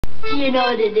Do you know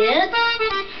what it is?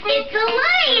 It's a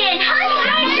lion! Hi,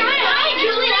 Sean! Hi,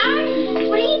 Julia!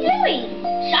 What are you doing?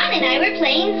 Sean and I were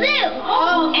playing zoo.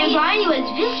 Oh, and Barney was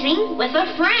visiting with a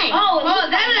friend. Oh,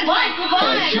 that looks like fun!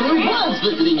 I sure was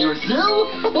visiting your zoo!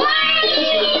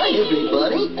 Barney! Hi,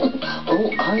 everybody!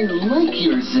 Oh, I like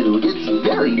your zoo. It's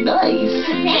very nice.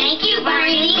 Thank you,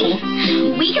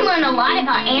 Barney. We can learn a lot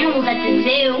about animals at the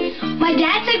zoo. My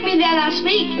dad took me there last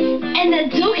week, and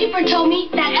the zookeeper told me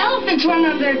that elephants run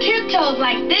on their tiptoes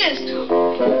like this.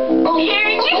 Oh,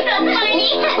 Karen, you're so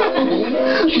funny.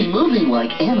 Moving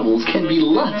like animals can be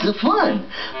lots of fun.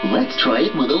 Let's try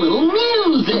it with a little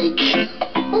music.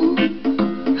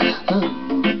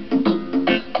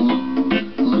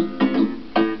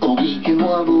 We can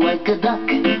waddle like a duck,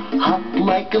 hop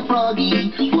like a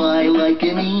froggy, fly like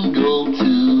an eagle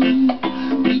too.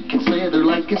 We can slither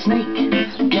like a snake,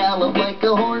 gallop like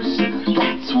a horse.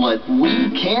 That's what we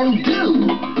can do.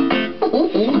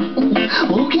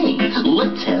 Okay,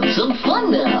 let's have some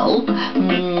fun now.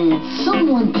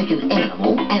 Someone pick an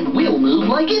animal and we'll move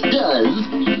like it does.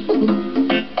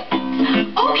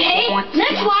 Okay,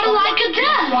 let's waddle like a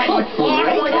duck. All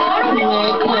right.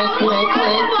 Quack, quack, quack,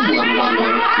 quack.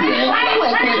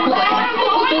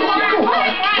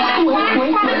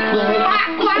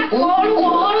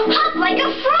 Hop like a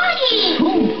froggy.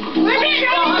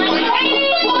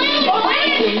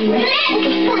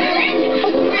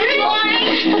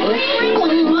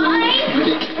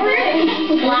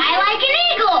 Fly like an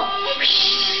eagle.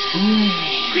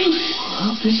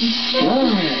 Up in the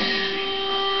sky.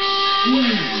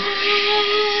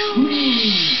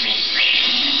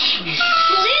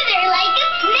 Slither like a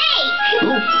snake.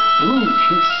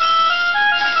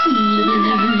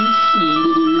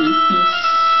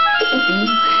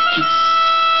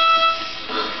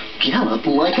 Gallop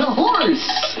like a horse.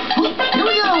 Here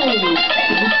we go.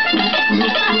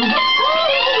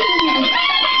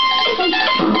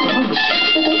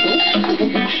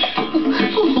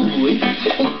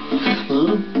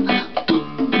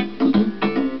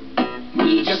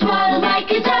 We just waddle like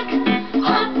a duck,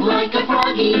 hop like a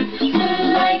froggy,